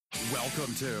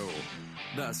Welcome to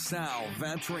the Sal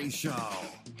Vetri Show.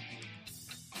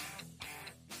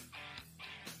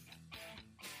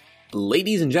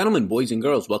 Ladies and gentlemen, boys and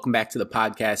girls, welcome back to the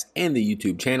podcast and the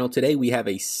YouTube channel. Today we have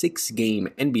a 6-game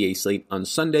NBA slate on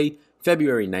Sunday,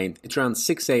 February 9th. It's around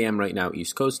 6 a.m. right now,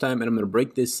 East Coast time, and I'm going to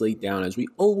break this slate down as we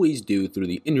always do through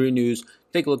the injury news,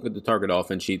 take a look at the target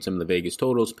offense sheet, some of the Vegas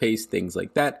totals, pace, things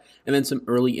like that, and then some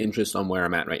early interest on where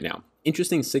I'm at right now.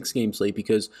 Interesting 6-game slate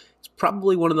because it's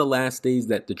probably one of the last days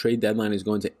that the trade deadline is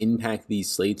going to impact these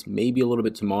slates, maybe a little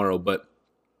bit tomorrow, but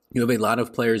you have a lot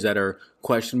of players that are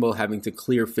questionable, having to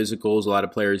clear physicals. A lot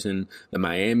of players in the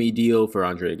Miami deal for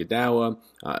Andre Iguodala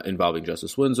involving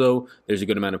Justice Winslow. There's a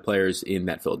good amount of players in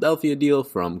that Philadelphia deal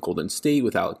from Golden State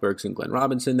with Alec Burks and Glenn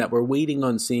Robinson that we're waiting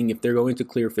on seeing if they're going to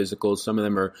clear physicals. Some of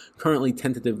them are currently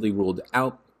tentatively ruled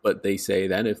out, but they say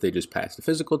that if they just pass the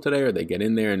physical today or they get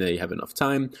in there and they have enough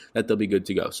time, that they'll be good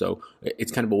to go. So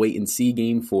it's kind of a wait-and-see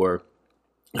game for,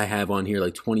 I have on here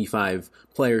like 25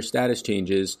 player status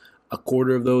changes. A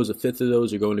quarter of those, a fifth of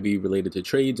those are going to be related to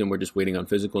trades, and we're just waiting on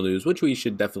physical news, which we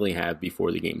should definitely have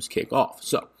before the games kick off.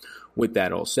 So, with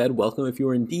that all said, welcome if you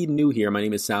are indeed new here. My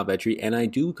name is Sal Vetri, and I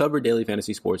do cover daily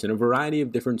fantasy sports in a variety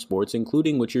of different sports,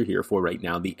 including what you're here for right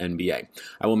now, the NBA.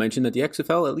 I will mention that the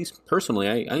XFL, at least personally,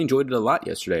 I enjoyed it a lot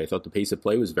yesterday. I thought the pace of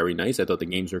play was very nice. I thought the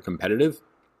games were competitive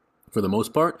for the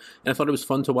most part, and I thought it was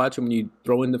fun to watch. And when you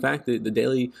throw in the fact that the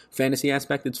daily fantasy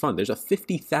aspect, it's fun. There's a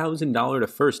 $50,000 to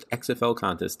first XFL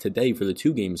contest today for the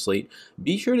 2-game slate.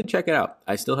 Be sure to check it out.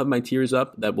 I still have my tiers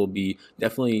up that will be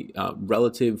definitely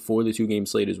relative for the 2-game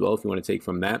slate as well if you want to take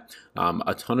from that.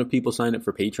 A ton of people signed up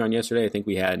for Patreon yesterday. I think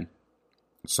we had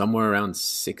somewhere around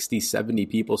 60, 70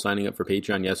 people signing up for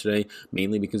Patreon yesterday,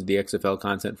 mainly because of the XFL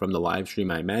content from the live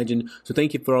stream, I imagine. So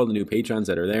thank you for all the new patrons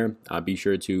that are there. Be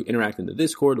sure to interact in the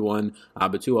Discord, one,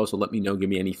 but two, also let me know, give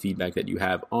me any feedback that you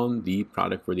have on the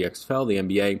product for the XFL, the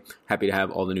NBA. Happy to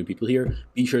have all the new people here.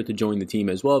 Be sure to join the team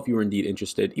as well if you are indeed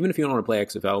interested. Even if you don't want to play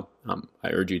XFL, I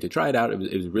urge you to try it out. It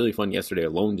was really fun yesterday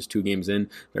alone, just 2 games in.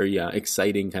 Very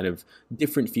exciting, kind of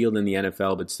different feel than the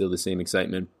NFL, but still the same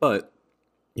excitement. But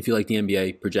if you like the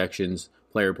NBA, projections,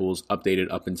 player pools,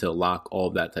 updated up until lock, all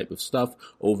of that type of stuff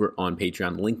over on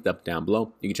Patreon, linked up down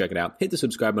below. You can check it out. Hit the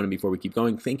subscribe button before we keep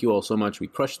going. Thank you all so much. We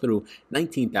crushed through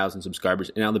 19,000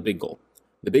 subscribers, and now the big goal.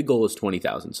 The big goal is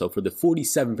 20,000. So for the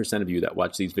 47% of you that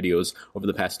watch these videos over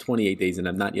the past 28 days and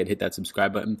have not yet hit that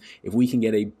subscribe button, if we can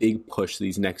get a big push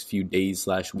these next few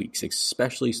days/weeks,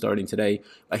 especially starting today,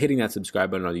 by hitting that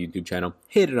subscribe button on the YouTube channel,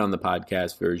 hit it on the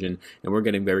podcast version, and we're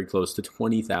getting very close to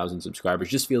 20,000 subscribers.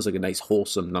 Just feels like a nice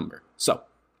wholesome number. So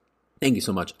thank you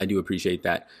so much. I do appreciate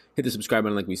that. Hit the subscribe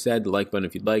button like we said, the like button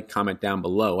if you'd like, comment down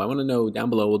below. I want to know down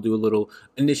below, we'll do a little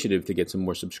initiative to get some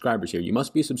more subscribers here. You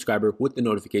must be a subscriber with the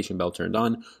notification bell turned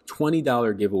on.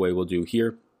 $20 giveaway we'll do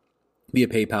here via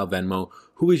PayPal, Venmo.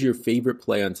 Who is your favorite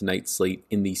play on tonight's slate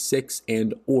in the 6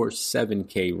 and or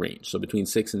 7K range? So between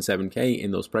 6 and 7K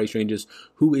in those price ranges,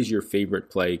 who is your favorite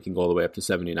play? It can go all the way up to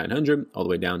 $7,900, all the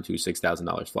way down to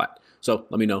 $6,000 flat. So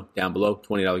let me know down below.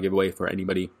 $20 giveaway for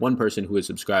anybody, one person who is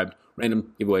subscribed.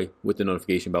 Random giveaway with the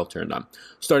notification bell turned on.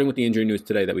 Starting with the injury news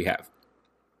today that we have.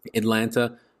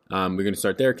 Atlanta, we're going to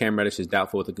start there. Cam Reddish is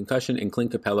doubtful with a concussion, and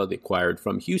Clint Capella, the acquired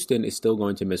from Houston, is still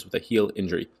going to miss with a heel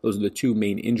injury. Those are the 2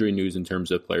 main injury news in terms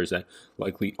of players that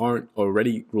likely aren't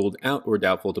already ruled out or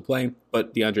doubtful to play,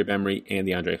 but DeAndre Bembry and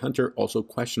DeAndre Hunter also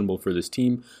questionable for this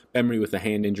team. Bembry with a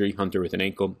hand injury, Hunter with an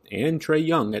ankle, and Trae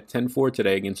Young at 10-4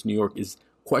 today against New York is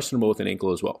questionable with an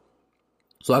ankle as well.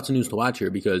 So lots of news to watch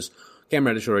here because Cam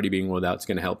Reddish already being ruled out. It's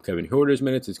going to help Kevin Huerter's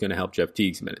minutes. It's going to help Jeff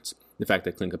Teague's minutes. The fact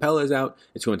that Clint Capella is out,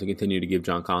 it's going to continue to give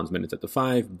John Collins minutes at the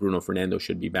 5. Bruno Fernando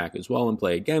should be back as well and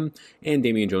play again. And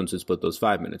Damian Jones has split those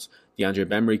 5 minutes. DeAndre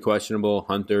Bembry questionable.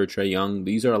 Hunter, Trae Young.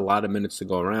 These are a lot of minutes to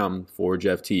go around for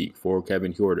Jeff Teague, for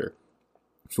Kevin Huerter,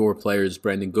 for players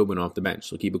Brandon Goodwin off the bench.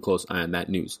 So keep a close eye on that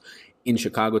news. In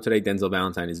Chicago today, Denzel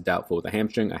Valentine is doubtful with a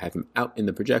hamstring. I have him out in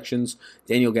the projections.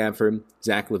 Daniel Gafford,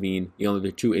 Zach LaVine, the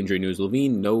only 2 injury news.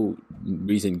 LaVine, no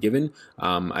reason given.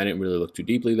 I didn't really look too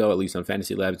deeply, though. At least on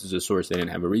Fantasy Labs, as a source, they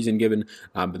didn't have a reason given.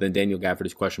 But then Daniel Gafford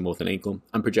is questionable with an ankle.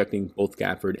 I'm projecting both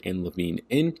Gafford and LaVine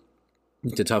in.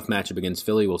 It's a tough matchup against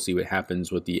Philly. We'll see what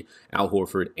happens with the Al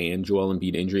Horford and Joel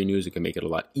Embiid injury news. It can make it a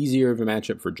lot easier of a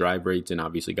matchup for drive rates and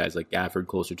obviously guys like Gafford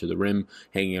closer to the rim,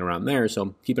 hanging around there.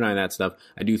 So keep an eye on that stuff.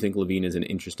 I do think LaVine is an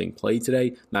interesting play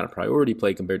today. Not a priority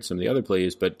play compared to some of the other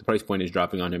plays, but the price point is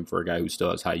dropping on him for a guy who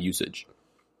still has high usage.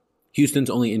 Houston's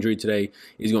only injury today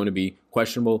is going to be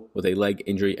questionable with a leg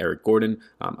injury, Eric Gordon.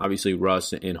 Obviously,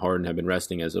 Russ and Harden have been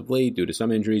resting as of late due to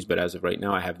some injuries, but as of right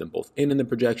now, I have them both in the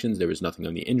projections. There was nothing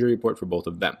on the injury report for both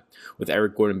of them. With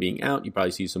Eric Gordon being out, you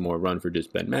probably see some more run for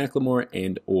just Ben McLemore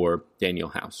and or Daniel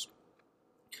House.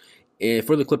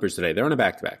 For the Clippers today, they're on a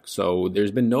back-to-back, so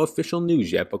there's been no official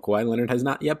news yet, but Kawhi Leonard has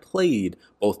not yet played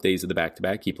both days of the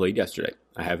back-to-back. He played yesterday.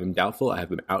 I have him doubtful. I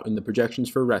have him out in the projections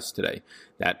for rest today.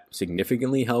 That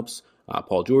significantly helps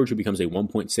Paul George, who becomes a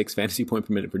 1.6 fantasy point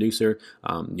per minute producer.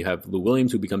 You have Lou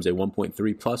Williams, who becomes a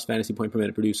 1.3 plus fantasy point per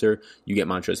minute producer. You get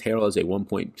Montrezl Harrell as a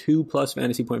 1.2 plus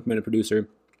fantasy point per minute producer.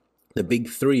 The big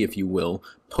three, if you will,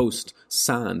 post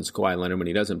sans Kawhi Leonard when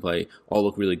he doesn't play, all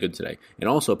look really good today. And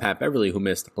also, Pat Beverly, who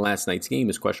missed last night's game,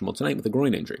 is questionable tonight with a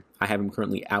groin injury. I have him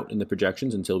currently out in the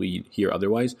projections until we hear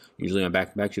otherwise. Usually on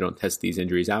back-to-backs, you don't test these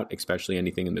injuries out, especially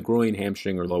anything in the groin,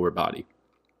 hamstring, or lower body.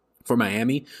 For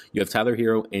Miami, you have Tyler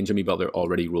Hero and Jimmy Butler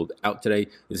already ruled out today.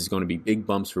 This is going to be big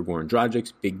bumps for Goran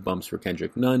Dragic, big bumps for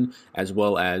Kendrick Nunn, as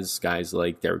well as guys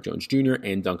like Derrick Jones Jr.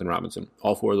 and Duncan Robinson.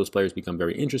 All four of those players become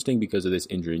very interesting because of this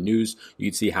injury news.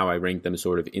 You can see how I rank them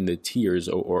sort of in the tiers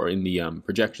or in the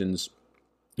projections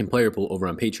in player pool over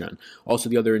on Patreon. Also,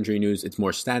 the other injury news, it's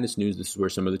more status news. This is where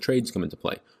some of the trades come into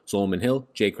play. Solomon Hill,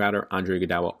 Jay Crowder, Andre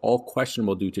Iguodala, all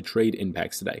questionable due to trade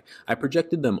impacts today. I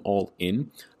projected them all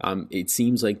in. It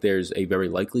seems like there's a very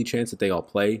likely chance that they all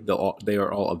play. They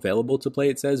are all available to play,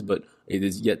 it says, but it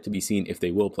is yet to be seen if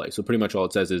they will play. So pretty much all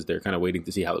it says is they're kind of waiting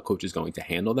to see how the coach is going to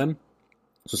handle them.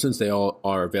 So since they all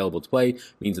are available to play,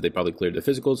 means that they probably cleared the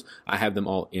physicals. I have them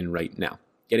all in right now.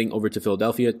 Getting over to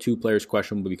Philadelphia, two players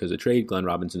questionable because of trade, Glenn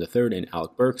Robinson III and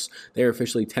Alec Burks. They are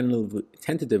officially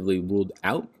tentatively ruled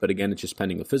out, but again, it's just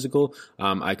pending a physical.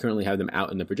 I currently have them out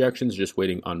in the projections, just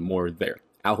waiting on more there.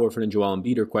 Al Horford and Joel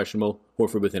Embiid are questionable.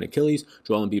 Horford with an Achilles,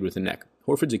 Joel Embiid with a neck.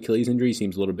 Horford's Achilles injury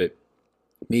seems a little bit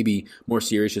maybe more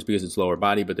serious just because it's lower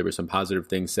body, but there were some positive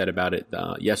things said about it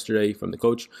yesterday from the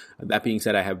coach. That being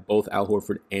said, I have both Al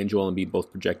Horford and Joel Embiid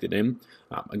both projected in.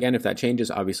 Again, if that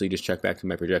changes, obviously just check back to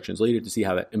my projections later to see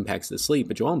how that impacts the slate.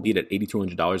 But Joel Embiid at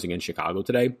 $8,200 against Chicago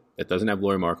today, that doesn't have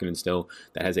Lauri Markkanen still,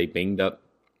 that has a banged up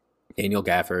Daniel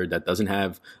Gafford, that doesn't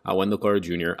have Wendell Carter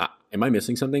Jr. Am I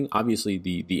missing something? Obviously,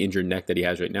 the injured neck that he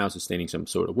has right now is sustaining some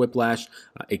sort of whiplash.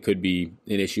 It could be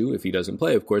an issue if he doesn't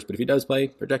play, of course, but if he does play,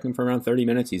 project him for around 30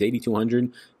 minutes. He's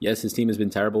 8,200. Yes, his team has been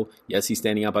terrible. Yes, he's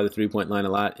standing out by the three-point line a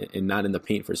lot and not in the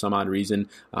paint for some odd reason,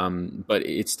 but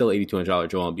it's still $8,200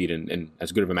 Joel Embiid and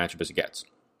as good of a matchup as it gets.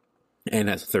 And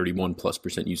has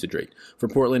 31+% usage rate. For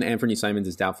Portland, Anthony Simons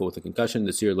is doubtful with a concussion.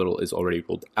 Nasir Little is already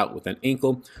ruled out with an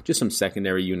ankle. Just some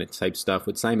secondary unit type stuff.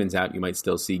 With Simons out, you might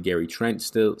still see Gary Trent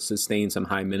still sustain some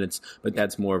high minutes, but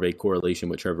that's more of a correlation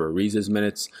with Trevor Ariza's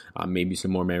minutes. Maybe some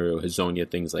more Mario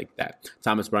Hezonja, things like that.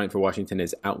 Thomas Bryant for Washington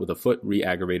is out with a foot,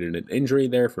 re-aggravated an injury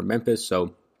there for Memphis,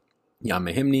 so Jan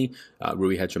Mahimny,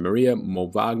 Rui Hachimura, Mo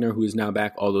Wagner, who is now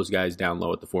back. All those guys down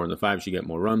low at the 4 and the 5 should get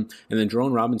more run. And then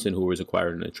Jerome Robinson, who was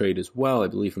acquired in a trade as well, I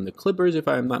believe from the Clippers, if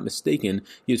I'm not mistaken.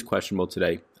 He is questionable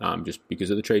today just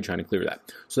because of the trade, trying to clear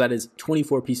that. So that is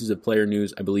 24 pieces of player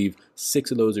news. I believe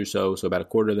 6 of those or so about a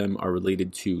quarter of them are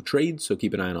related to trades. So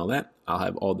keep an eye on all that. I'll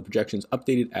have all the projections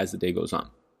updated as the day goes on.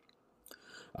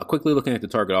 Quickly looking at the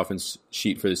target offense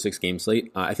sheet for the 6-game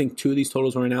slate, I think 2 of these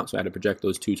totals were out, so I had to project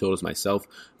those 2 totals myself.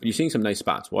 But you're seeing some nice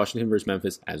spots. Washington versus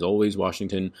Memphis, as always,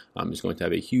 Washington is going to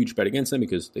have a huge bet against them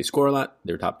because they score a lot.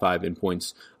 They're top 5 in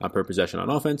points per possession on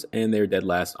offense, and they're dead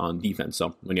last on defense.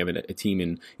 So when you have a team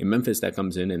in Memphis that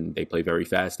comes in and they play very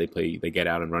fast, they get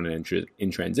out and run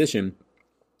in transition,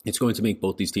 it's going to make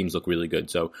both these teams look really good.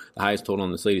 So the highest total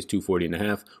on the slate is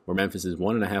 240.5, where Memphis is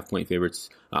 1.5 point favorites,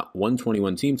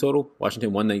 121 team total, Washington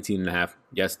 119.5.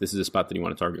 Yes, this is a spot that you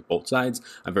want to target both sides.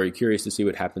 I'm very curious to see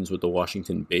what happens with the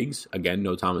Washington bigs. Again,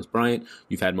 no Thomas Bryant.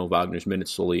 You've had Mo Wagner's minutes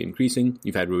slowly increasing.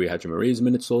 You've had Rui Hachimura's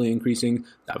minutes slowly increasing.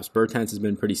 Davis Bertans has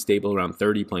been pretty stable around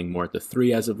 30, playing more at the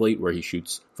 3 as of late, where he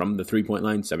shoots from the 3-point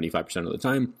line 75% of the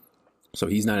time. So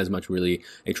he's not as much really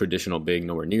a traditional big,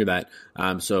 nowhere near that.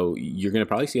 So you're going to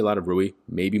probably see a lot of Rui.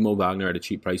 Maybe Mo Wagner at a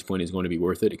cheap price point is going to be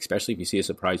worth it, especially if you see a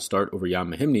surprise start over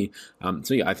Jan Mahimny.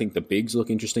 So yeah, I think the bigs look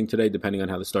interesting today, depending on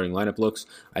how the starting lineup looks.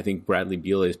 I think Bradley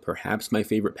Beal is perhaps my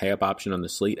favorite pay-up option on the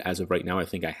slate. As of right now, I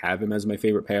think I have him as my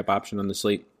favorite pay-up option on the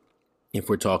slate. If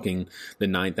we're talking the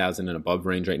 9,000 and above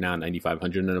range right now,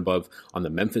 9,500 and above on the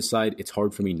Memphis side, it's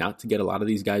hard for me not to get a lot of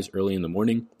these guys early in the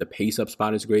morning. The pace-up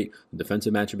spot is great. The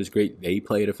defensive matchup is great. They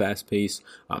play at a fast pace.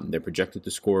 They're projected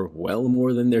to score well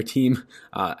more than their team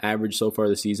average so far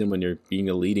this season when they're being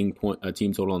a leading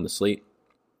team total on the slate.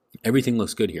 Everything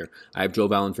looks good here. I have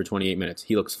Joe Allen for 28 minutes.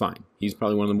 He looks fine. He's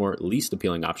probably one of the more least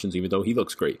appealing options, even though he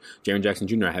looks great. Jaren Jackson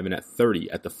Jr., I have him at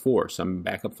 30 at the 4, so I'm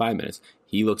back up 5 minutes.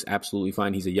 He looks absolutely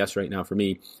fine. He's a yes right now for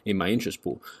me in my interest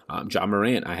pool. John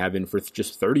Morant, I have in for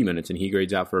just 30 minutes, and he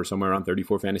grades out for somewhere around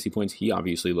 34 fantasy points. He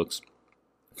obviously looks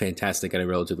fantastic at a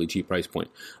relatively cheap price point.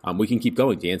 We can keep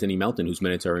going. D'Anthony Melton, whose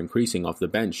minutes are increasing off the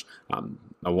bench,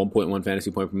 a 1.1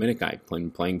 fantasy point per minute guy,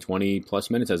 playing 20 plus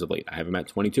minutes as of late. I have him at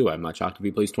 22. I'm not shocked if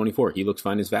he plays 24. He looks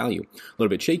fine as value. A little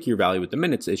bit shakier value with the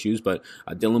minutes issues, but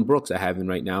Dylan Brooks, I have him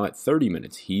right now at 30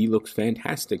 minutes. He looks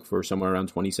fantastic for somewhere around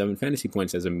 27 fantasy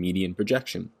points as a median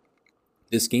projection.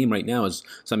 This game right now is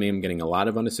something I'm getting a lot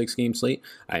of on a 6-game slate.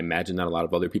 I imagine that a lot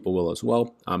of other people will as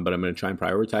well, but I'm going to try and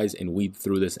prioritize and weed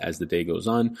through this as the day goes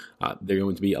on. There are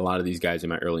going to be a lot of these guys in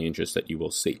my early interest that you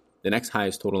will see. The next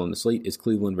highest total on the slate is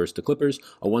Cleveland versus the Clippers,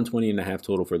 a 120.5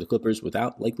 total for the Clippers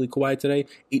without likely Kawhi today.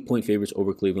 8-point favorites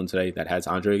over Cleveland today. That has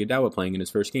Andre Iguodala playing in his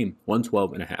first game,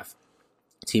 112.5.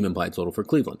 Team implied total for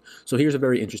Cleveland. So here's a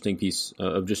very interesting piece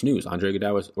of just news. Andre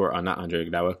Iguodala, or not Andre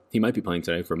Iguodala, he might be playing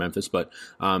today for Memphis, but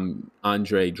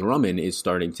Andre Drummond is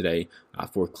starting today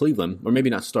for Cleveland, or maybe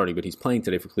not starting, but he's playing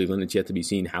today for Cleveland. It's yet to be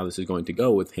seen how this is going to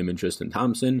go with him and Tristan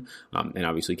Thompson, and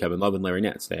obviously Kevin Love and Larry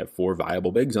Nance. They have 4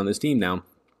 viable bigs on this team now.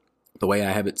 The way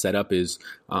I have it set up is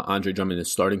Andre Drummond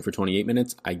is starting for 28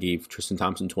 minutes. I gave Tristan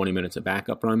Thompson 20 minutes of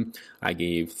backup run. I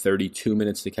gave 32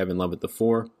 minutes to Kevin Love at the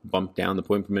 4, bumped down the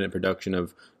point per minute production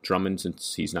of Drummond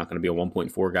since he's not going to be a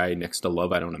 1.4 guy next to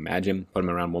Love, I don't imagine. Put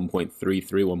him around 1.33,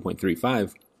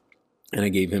 1.35. And I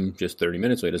gave him just 30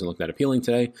 minutes, so he doesn't look that appealing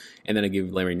today. And then I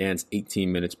gave Larry Nance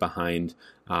 18 minutes behind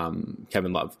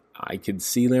Kevin Love. I could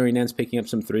see Larry Nance picking up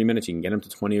some 3 minutes. You can get him to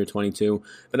 20 or 22,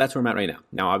 but that's where I'm at right now.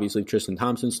 Now, obviously, if Tristan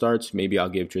Thompson starts, maybe I'll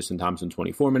give Tristan Thompson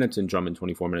 24 minutes and Drummond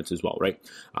 24 minutes as well, right?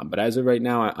 But as of right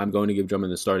now, I'm going to give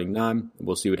Drummond the starting 9.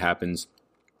 We'll see what happens.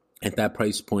 At that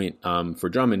price point for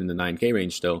Drummond in the 9K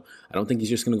range still, I don't think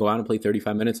he's just going to go out and play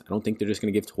 35 minutes. I don't think they're just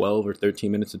going to give 12 or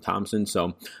 13 minutes to Thompson,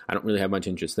 so I don't really have much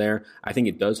interest there. I think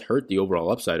it does hurt the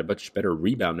overall upside. A much better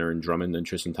rebounder in Drummond than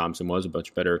Tristan Thompson was, a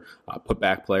much better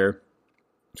putback player.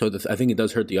 So I think it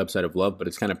does hurt the upside of Love, but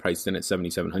it's kind of priced in at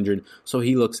 $7,700. So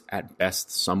he looks at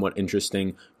best somewhat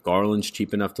interesting. Garland's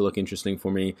cheap enough to look interesting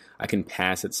for me. I can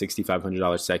pass at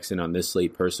 $6,500 Sexton on this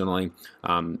slate personally.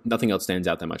 Nothing else stands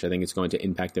out that much. I think it's going to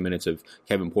impact the minutes of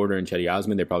Kevin Porter and Cedi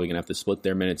Osman. They're probably going to have to split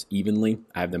their minutes evenly.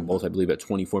 I have them both, I believe, at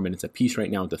 24 minutes apiece right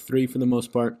now with the 3 for the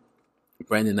most part.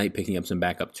 Brandon Knight picking up some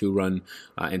backup 2 run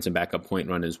and some backup point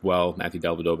run as well. Matthew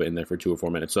Dellavedova in there for 2 or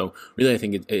 4 minutes. So really, I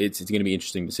think it's going to be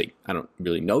interesting to see. I don't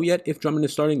really know yet if Drummond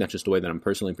is starting. That's just the way that I'm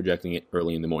personally projecting it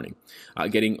early in the morning.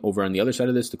 Getting over on the other side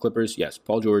of this, the Clippers, yes,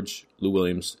 Paul George, Lou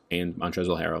Williams, and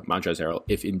Montrezl Harrell,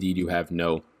 if indeed you have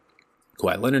no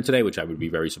Kawhi Leonard today, which I would be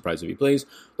very surprised if he plays.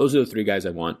 Those are the 3 guys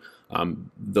I want.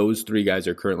 Those 3 guys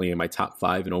are currently in my top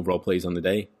 5 in overall plays on the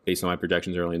day based on my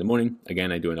projections early in the morning.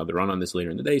 Again, I do another run on this later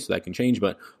in the day, so that can change,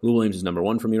 but Lou Williams is number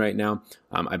 1 for me right now.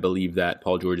 I believe that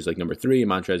Paul George is like number 3,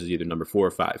 and Montrez is either number 4 or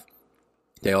 5.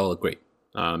 They all look great.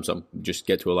 So just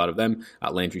get to a lot of them.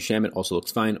 Landry Shamet also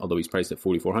looks fine, although he's priced at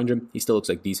 $4,400. He still looks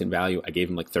like decent value. I gave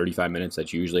him like 35 minutes.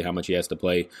 That's usually how much he has to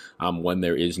play when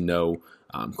there is no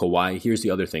Kawhi. Here's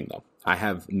the other thing, though. I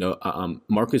have no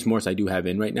Marcus Morris. I do have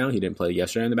in right now. He didn't play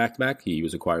yesterday on the back-to-back. He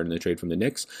was acquired in the trade from the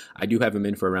Knicks. I do have him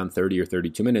in for around 30 or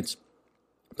 32 minutes.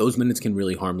 Those minutes can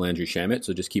really harm Landry Shamet,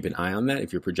 so just keep an eye on that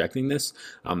if you're projecting this.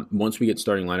 Once we get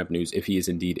starting lineup news, if he is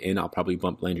indeed in, I'll probably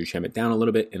bump Landry Shamet down a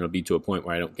little bit, and it'll be to a point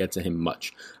where I don't get to him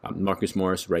much. Marcus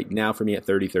Morris right now for me at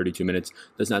 30, 32 minutes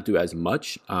does not do as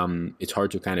much. It's hard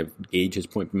to kind of gauge his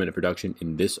point per minute production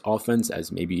in this offense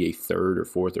as maybe a 3rd or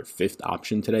 4th or 5th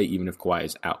option today, even if Kawhi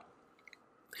is out.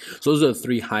 So those are the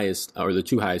 3 highest, or the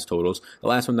 2 highest totals. The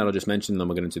last one that I'll just mention, then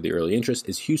we'll get into the early interest,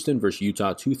 is Houston versus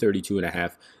Utah,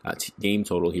 232.5 game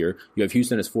total here. You have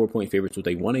Houston as 4-point favorites with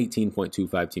a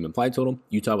 118.25 team implied total,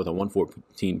 Utah with a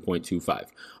 114.25.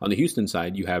 On the Houston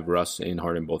side, you have Russ and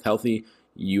Harden both healthy.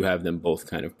 You have them both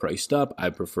kind of priced up. I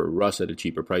prefer Russ at a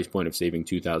cheaper price point of saving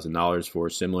 $2,000 for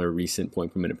similar recent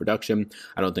point per minute production.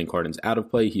 I don't think Harden's out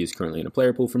of play. He is currently in a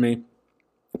player pool for me.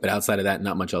 But outside of that,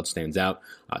 not much else stands out.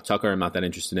 Tucker, I'm not that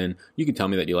interested in. You can tell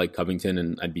me that you like Covington,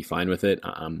 and I'd be fine with it.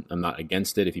 I'm not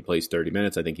against it if he plays 30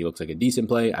 minutes. I think he looks like a decent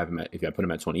play. If I put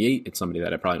him at 28, it's somebody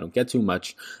that I probably don't get too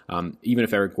much. Even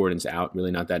if Eric Gordon's out, really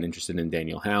not that interested in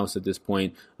Daniel House at this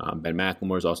point. Ben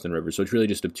McLemore's, Austin Rivers. So it's really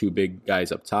just the 2 big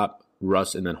guys up top,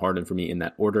 Russ and then Harden for me in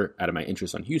that order out of my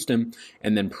interest on Houston.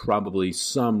 And then probably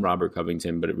some Robert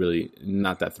Covington, but it really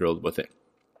not that thrilled with it.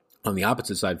 On the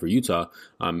opposite side for Utah,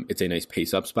 it's a nice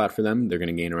pace-up spot for them. They're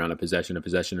going to gain around a possession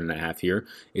and a half here.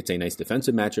 It's a nice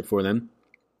defensive matchup for them.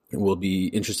 It will be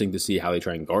interesting to see how they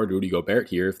try and guard Rudy Gobert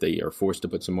here, if they are forced to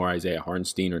put some more Isaiah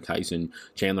Hartenstein or Tyson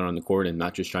Chandler on the court and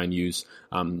not just try and use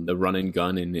the run and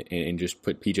gun and just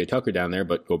put PJ Tucker down there.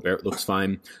 But Gobert looks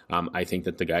fine. I think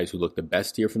that the guys who look the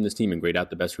best here from this team and grade out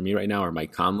the best for me right now are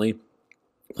Mike Conley,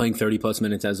 playing 30-plus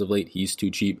minutes as of late. He's too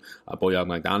cheap. Bojan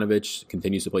Bogdanovic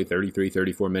continues to play 33,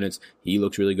 34 minutes. He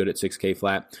looks really good at 6K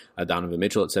flat. Donovan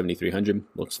Mitchell at 7,300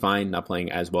 looks fine, not playing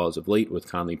as well as of late, with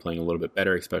Conley playing a little bit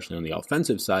better, especially on the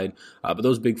offensive side. But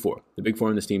those the big four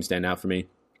in this team stand out for me.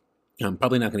 I'm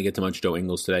probably not going to get to much Joe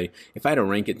Ingles today. If I had to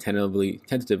rank it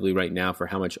tentatively right now for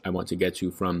how much I want to get to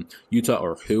from Utah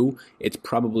or who, it's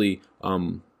probably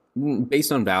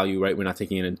based on value, right? We're not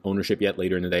taking in ownership yet.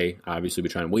 Later in the day, obviously, we're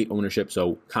trying to wait ownership.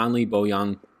 So Conley,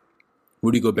 Bojan,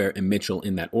 Rudy Gobert, and Mitchell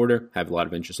in that order. Have a lot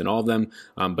of interest in all of them.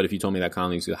 But if you told me that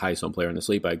Conley's the highest owned player in the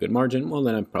slate by a good margin, well,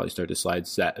 then I'd probably start to slide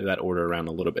that order around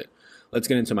a little bit. Let's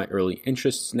get into my early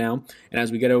interests now. And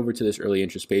as we get over to this early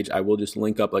interest page, I will just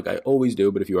link up like I always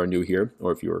do. But if you are new here,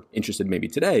 or if you're interested maybe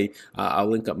today, I'll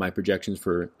link up my projections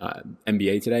for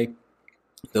NBA today.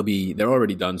 They're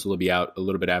already done, so they'll be out a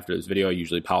little bit after this video. I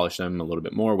usually polish them a little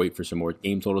bit more, wait for some more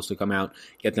game totals to come out,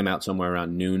 get them out somewhere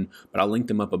around noon, but I'll link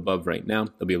them up above right now.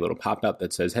 There'll be a little pop-up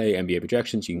that says, hey, NBA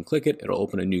projections. You can click it. It'll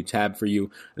open a new tab for you,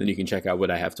 and then you can check out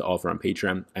what I have to offer on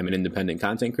Patreon. I'm an independent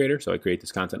content creator, so I create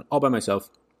this content all by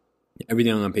myself.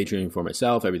 Everything on Patreon for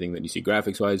myself, everything that you see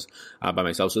graphics-wise by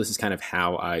myself. So this is kind of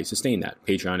how I sustain that.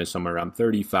 Patreon is somewhere around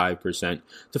 35%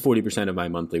 to 40% of my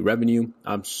monthly revenue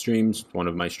streams, one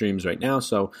of my streams right now.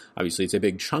 So obviously it's a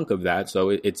big chunk of that. So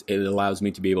it allows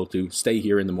me to be able to stay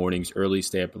here in the mornings early,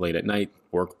 stay up late at night,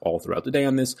 work all throughout the day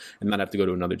on this, and not have to go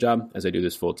to another job as I do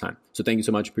this full time. So thank you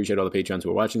so much. Appreciate all the Patreons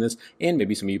who are watching this, and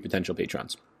maybe some of you potential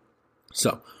patrons.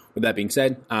 So with that being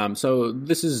said, so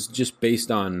this is just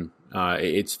based on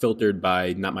it's filtered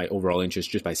by not my overall interest,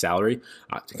 just by salary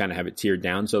to kind of have it tiered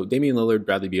down. So Damian Lillard,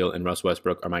 Bradley Beal, and Russ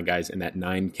Westbrook are my guys in that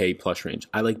 9K plus range.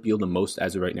 I like Beal the most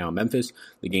as of right now in Memphis.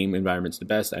 The game environment's the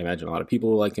best. I imagine a lot of people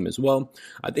will like him as well.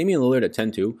 Damian Lillard at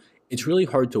 10-2. It's really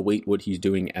hard to weight what he's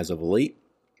doing as of late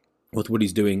with what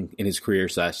he's doing in his career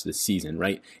 / this season,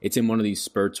 right? It's in one of these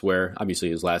spurts where obviously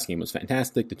his last game was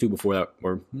fantastic. The 2 before that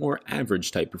were more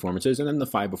average type performances. And then the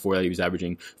 5 before that, he was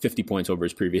averaging 50 points over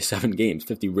his previous 7 games,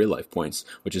 50 real life points,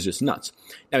 which is just nuts.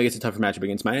 Now he gets a tougher matchup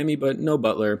against Miami, but no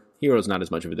Butler. Hero's not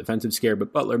as much of a defensive scare,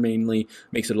 but Butler mainly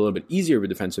makes it a little bit easier of a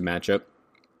defensive matchup.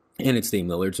 And it's Dame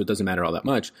Lillard, so it doesn't matter all that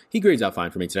much. He grades out fine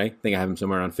for me today. I think I have him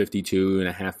somewhere around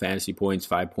 52.5 fantasy points,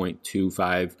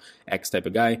 5.25x type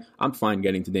of guy. I'm fine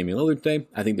getting to Damian Lillard today.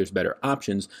 I think there's better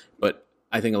options, but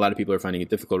I think a lot of people are finding it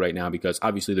difficult right now because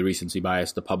obviously the recency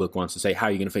bias, the public wants to say, how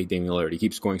are you going to fake Damian Lillard? He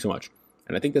keeps scoring so much.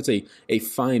 And I think that's a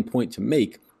fine point to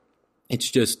make. It's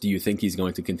just, do you think he's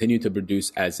going to continue to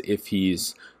produce as if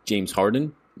he's James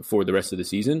Harden for the rest of the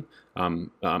season,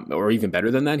 or even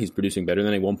better than that? He's producing better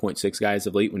than a 1.6 guy as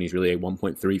of late when he's really a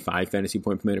 1.35 fantasy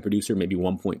point per minute producer, maybe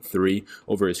 1.3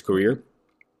 over his career.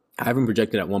 I have him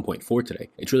projected at 1.4 today.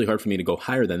 It's really hard for me to go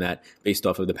higher than that based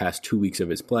off of the past 2 weeks of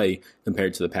his play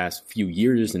compared to the past few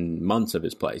years and months of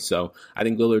his play. So I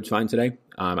think Lillard's fine today.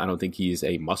 I don't think he's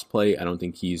a must play. I don't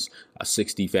think he's a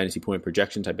 60 fantasy point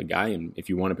projection type of guy. And if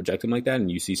you want to project him like that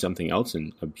and you see something else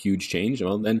and a huge change,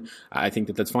 well, then I think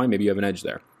that's fine. Maybe you have an edge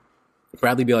there.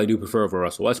 Bradley Beal I do prefer over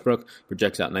Russell Westbrook.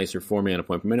 Projects out nicer for me on a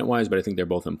point per minute wise, but I think they're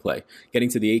both in play. Getting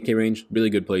to the 8K range, really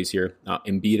good plays here.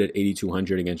 Embiid at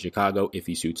 8,200 against Chicago. If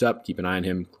he suits up, keep an eye on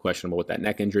him. Questionable with that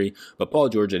neck injury. But Paul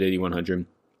George at 8,100.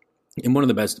 In one of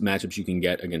the best matchups you can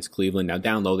get against Cleveland. Now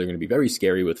down low, they're going to be very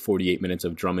scary with 48 minutes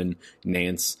of Drummond,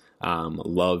 Nance,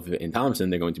 Love, and Thompson.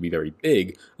 They're going to be very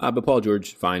big. But Paul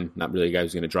George, fine. Not really a guy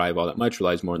who's going to drive all that much.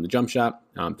 Relies more on the jump shot,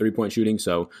 3-point shooting.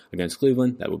 So against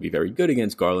Cleveland, that will be very good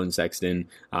against Garland, Sexton,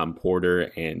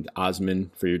 Porter, and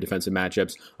Osman for your defensive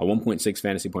matchups. A 1.6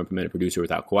 fantasy point per minute producer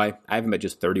without Kawhi. I have him at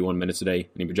just 31 minutes today,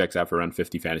 and he projects out for around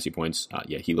 50 fantasy points.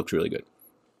 Yeah, he looks really good.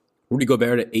 Rudy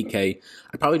Gobert at 8K.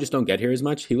 I probably just don't get here as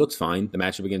much. He looks fine. The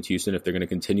matchup against Houston, if they're going to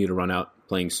continue to run out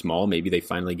playing small, maybe they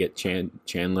finally get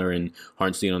Chandler and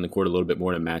Hartenstein on the court a little bit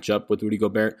more to match up with Rudy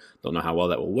Gobert. Don't know how well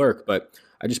that will work, but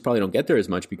I just probably don't get there as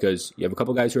much because you have a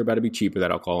couple guys who are about to be cheaper that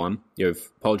I'll call on. You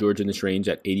have Paul George in this range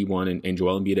at 81 and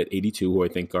Joel Embiid at 82, who I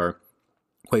think are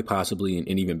quite possibly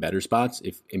in even better spots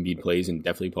if Embiid plays, and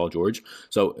definitely Paul George.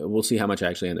 So we'll see how much I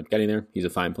actually end up getting there. He's a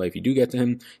fine play if you do get to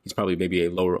him. He's probably maybe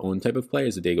a lower owned type of play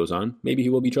as the day goes on. Maybe he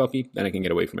will be chalky, then I can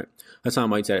get away from it. Hassan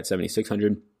Whiteside at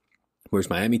 7,600. Where's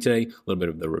Miami today? A little bit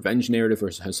of the revenge narrative for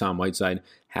Hassan Whiteside.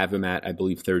 Have him at, I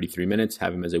believe, 33 minutes.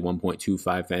 Have him as a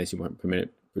 1.25 fantasy point per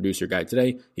minute producer guy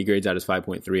today. He grades out as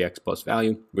 5.3x plus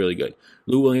value. Really good.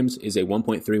 Lou Williams is a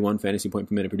 1.31 fantasy point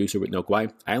per minute producer with no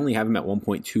Kawhi. I only have him at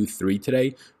 1.23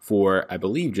 today for, I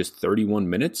believe, just 31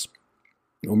 minutes.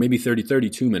 Or maybe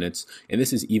 32 minutes, and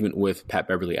this is even with Pat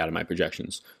Beverly out of my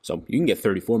projections. So you can get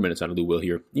 34 minutes out of Lou Will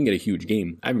here. You can get a huge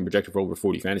game. I have him projected for over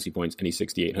 40 fantasy points, and he's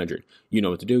 6,800. You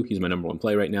know what to do. He's my number one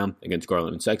play right now against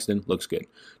Garland and Sexton. Looks good.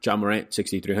 John Morant,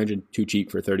 6,300. Too cheap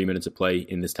for 30 minutes of play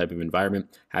in this type of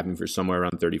environment. Have him for somewhere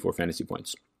around 34 fantasy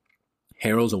points.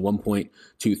 Harrell's a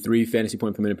 1.23 fantasy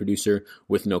point per minute producer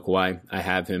with no Kawhi. I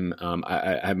have him,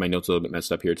 I have my notes a little bit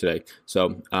messed up here today.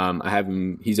 So I have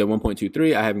him, he's at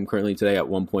 1.23. I have him currently today at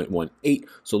 1.18.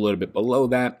 So a little bit below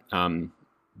that,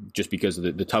 just because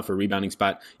of the tougher rebounding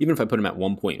spot. Even if I put him at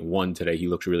 1.1 today, he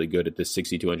looks really good at this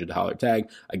 $6,200 tag.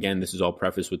 Again, this is all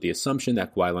prefaced with the assumption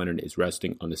that Kawhi Leonard is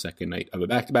resting on the second night of a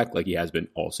back-to-back like he has been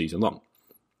all season long.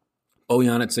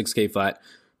 Bojan at 6K flat,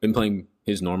 been playing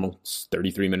his normal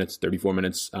 33 minutes, 34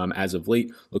 minutes as of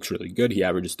late. Looks really good. He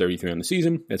averages 33 on the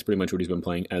season. That's pretty much what he's been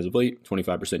playing as of late.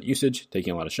 25% usage,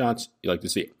 taking a lot of shots. You like to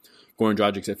see it. Goran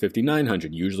Dragic at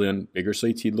 5,900. Usually on bigger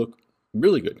slates, he'd look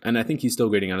really good. And I think he's still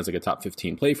grading out as like a top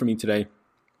 15 play for me today.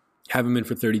 Have him in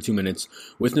for 32 minutes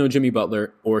with no Jimmy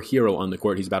Butler or Hero on the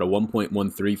court. He's about a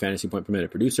 1.13 fantasy point per minute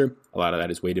producer. A lot of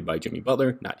that is weighted by Jimmy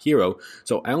Butler, not Hero.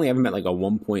 So I only have him at like a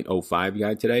 1.05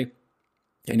 guy today.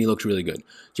 And he looks really good.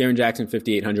 Jaren Jackson,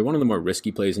 5,800, one of the more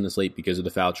risky plays in the slate because of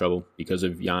the foul trouble, because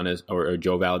of Giannis or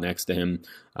Joe Val next to him,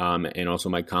 and also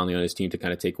Mike Conley on his team to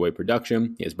kind of take away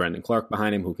production. He has Brandon Clark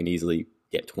behind him, who can easily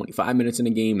get 25 minutes in a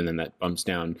game, and then that bumps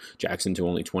down Jackson to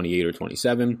only 28 or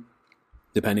 27.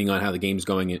 Depending on how the game's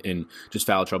going in just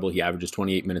foul trouble, he averages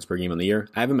 28 minutes per game on the year.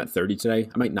 I have him at 30 today.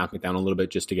 I might knock it down a little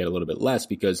bit just to get a little bit less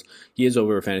because he is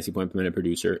over a fantasy point per minute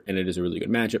producer, and it is a really good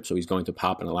matchup, so he's going to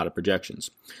pop in a lot of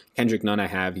projections. Kendrick Nunn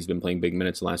he's been playing big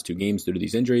minutes the last two games due to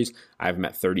these injuries. I have him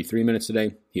at 33 minutes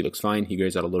today. He looks fine. He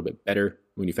grades out a little bit better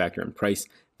when you factor in price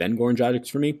than Goran Dragic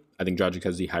for me. I think Dragic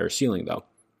has the higher ceiling, though.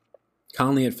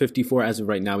 Conley at 54 as of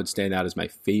right now would stand out as my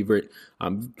favorite,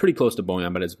 pretty close to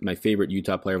Bojan, but as my favorite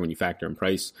Utah player when you factor in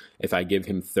price. If I give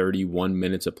him 31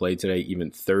 minutes of play today,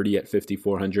 even 30 at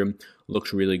 5,400,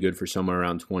 looks really good for somewhere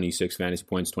around 26 fantasy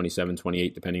points, 27,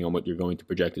 28, depending on what you're going to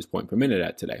project his point per minute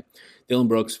at today. Dylan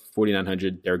Brooks,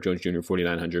 4,900, Derek Jones Jr.,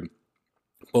 4,900.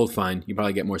 Both fine. You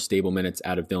probably get more stable minutes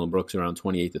out of Dylan Brooks around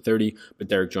 28 to 30, but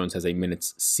Derek Jones has a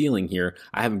minutes ceiling here.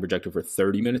 I have him projected for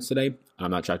 30 minutes today.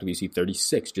 I'm not shocked if you see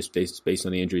 36 just based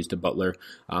on the injuries to Butler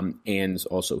and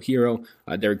also Hero.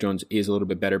 Derek Jones is a little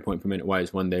bit better point per minute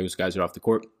wise when those guys are off the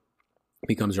court.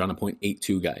 Becomes around a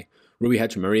 0.82 guy. Rui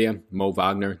Hachimura, Mo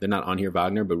Wagner. They're not on here,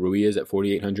 Wagner, but Rui is at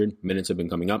 4,800. Minutes have been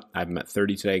coming up. I have him at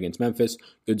 30 today against Memphis.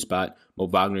 Good spot. Mo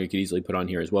Wagner you could easily put on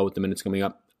here as well with the minutes coming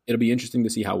up. It'll be interesting to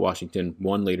see how Washington,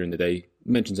 one, later in the day,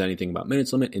 mentions anything about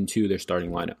minutes limit, and two, their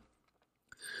starting lineup.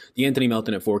 DeAnthony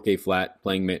Melton at 4K flat,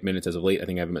 playing minutes as of late. I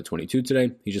think I have him at 22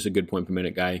 today. He's just a good point per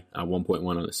minute guy, 1.1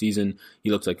 on the season.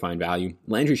 He looks like fine value.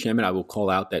 Landry Shamet, I will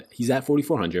call out that he's at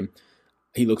 4,400.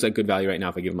 He looks like good value right now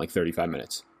if I give him like 35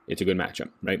 minutes. It's a good matchup,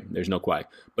 right? There's no Kawhi.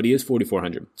 But he is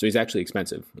 4,400, so he's actually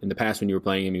expensive. In the past, when you were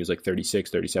playing him, he was like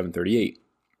 36, 37, 38.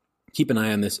 Keep an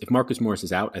eye on this. If Marcus Morris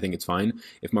is out, I think it's fine.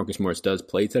 If Marcus Morris does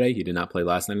play today, he did not play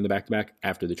last night in the back-to-back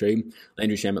after the trade,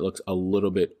 Landry Shamet looks a little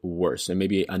bit worse, and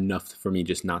maybe enough for me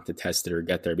just not to test it or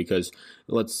get there, because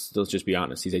let's just be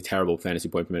honest, he's a terrible fantasy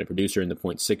point per minute producer in the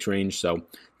 0.6 range. So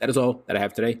that is all that I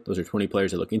have today. Those are 20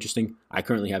 players that look interesting. I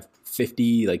currently have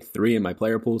 53 in my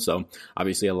player pool, so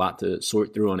obviously a lot to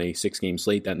sort through on a 6-game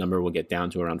slate. That number will get down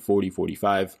to around 40,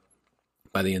 45.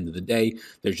 By the end of the day,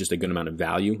 there's just a good amount of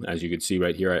value. As you can see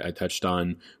right here, I touched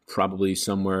on probably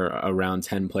somewhere around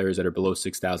 10 players that are below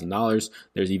 $6,000.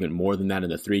 There's even more than that in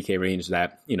the 3K range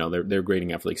that, they're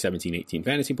grading out for like 17, 18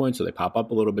 fantasy points. So they pop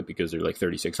up a little bit because they're like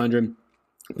 3,600.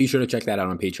 Be sure to check that out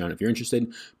on Patreon if you're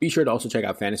interested. Be sure to also check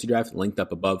out Fantasy Draft, linked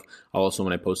up above. I'll also,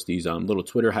 when I post these little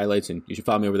Twitter highlights, and you should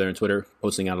follow me over there on Twitter,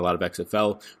 posting out a lot of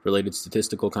XFL-related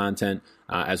statistical content,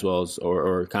 as well as,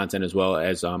 or content as well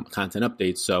as content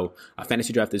updates. So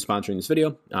Fantasy Draft is sponsoring this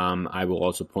video. I will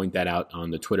also point that out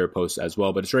on the Twitter post as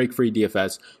well. But it's rake-free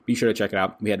DFS. Be sure to check it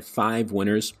out. We had 5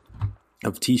 winners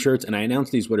of T-shirts, and I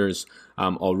announced these winners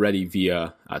already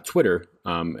via Twitter,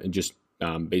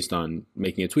 based on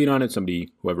making a tweet on it,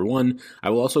 whoever won.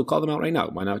 I will also call them out right now.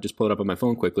 Why not just pull it up on my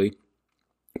phone quickly?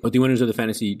 But the winners of the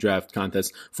Fantasy Draft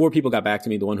contest, 4 people got back to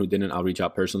me. The one who didn't, I'll reach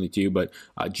out personally to you. But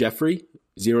Jeffrey,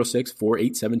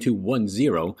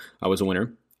 06487210, was a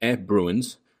winner. F.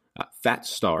 Bruins, Fat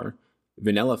Star,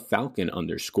 Vanilla Falcon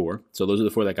 _. So those are the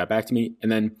 4 that got back to me.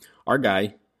 And then our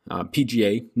guy,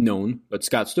 PGA known, but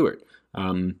Scott Stewart.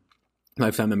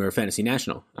 lifetime member of Fantasy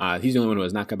National. He's the only one who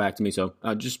has not got back to me, so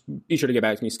just be sure to get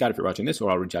back to me, Scott, if you're watching this,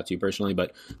 or I'll reach out to you personally.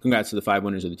 But congrats to the 5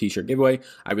 winners of the t-shirt giveaway.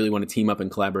 I really want to team up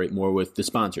and collaborate more with the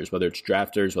sponsors, whether it's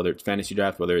drafters, whether it's Fantasy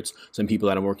Draft, whether it's some people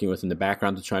that I'm working with in the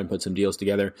background to try and put some deals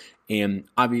together. And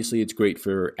obviously, it's great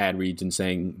for ad reads and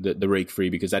saying the rake free,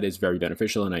 because that is very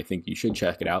beneficial, and I think you should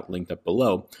check it out, linked up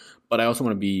below. But I also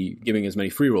want to be giving as many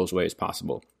free rolls away as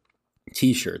possible.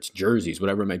 T-shirts, jerseys,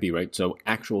 whatever it might be, right? So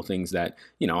actual things that,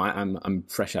 I'm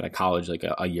fresh out of college like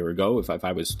a year ago. If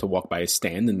I was to walk by a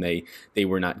stand and they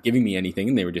were not giving me anything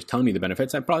and they were just telling me the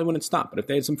benefits, I probably wouldn't stop. But if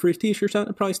they had some free T-shirts on,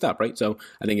 I'd probably stop, right? So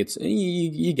I think it's,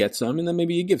 you get some and then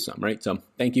maybe you give some, right? So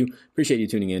thank you. Appreciate you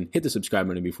tuning in. Hit the subscribe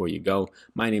button before you go.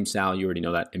 My name's Sal. You already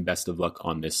know that. And best of luck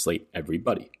on this slate,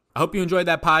 everybody. I hope you enjoyed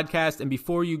that podcast, and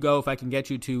before you go, if I can get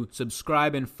you to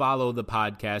subscribe and follow the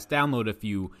podcast, download if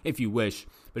you wish.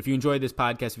 But if you enjoyed this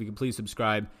podcast, if you could please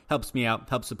subscribe, helps me out,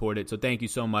 helps support it. So thank you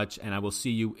so much, and I will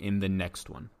see you in the next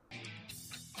one.